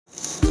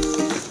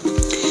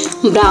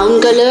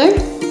brown color,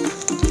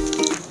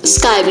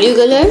 sky blue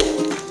color,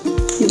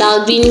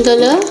 dark green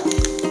color,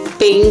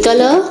 pink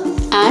color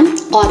and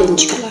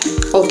orange color.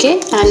 Okay,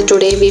 and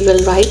today we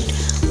will write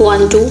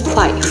 1 to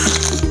 5.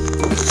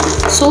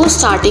 So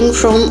starting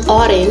from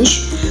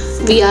orange,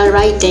 we are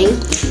writing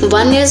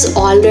 1 is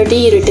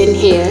already written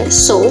here.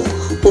 So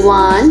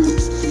 1,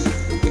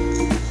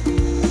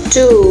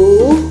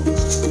 2,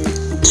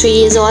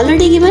 3 is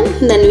already given.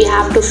 Then we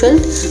have to fill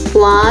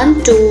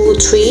 1, 2,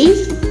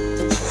 3,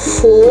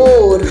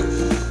 4.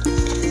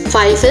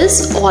 5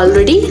 is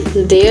already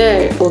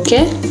there.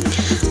 Okay.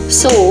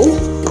 So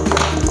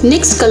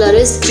next color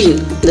is green.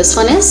 This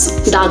one is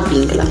dark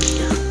green color.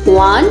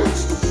 1,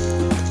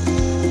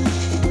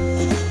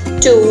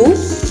 2,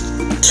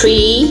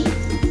 3,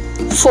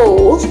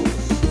 4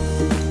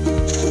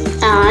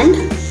 and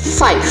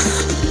 5.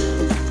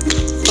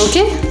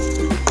 Okay.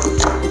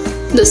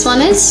 This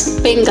one is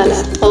pink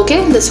color.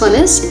 Okay, this one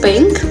is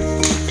pink.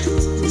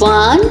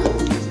 1,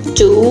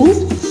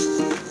 2,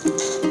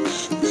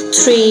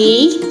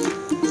 3,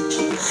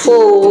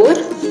 4,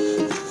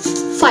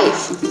 5.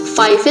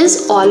 5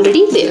 is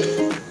already there.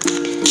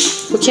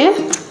 Okay.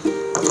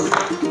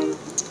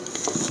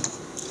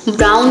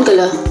 Brown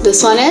color.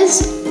 This one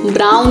is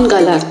brown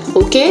color.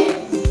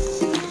 Okay.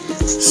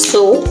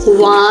 So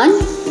 1,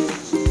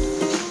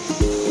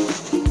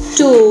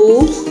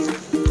 2,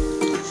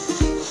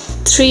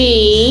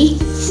 3,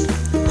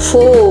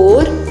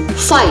 4,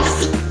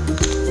 5.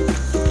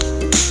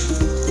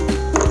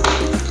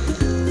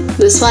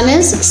 This one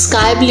is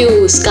sky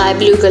blue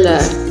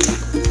color.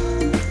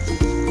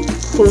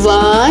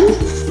 1,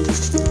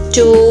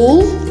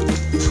 2,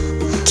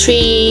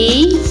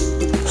 3,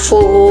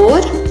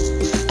 4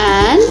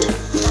 and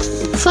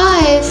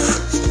 5.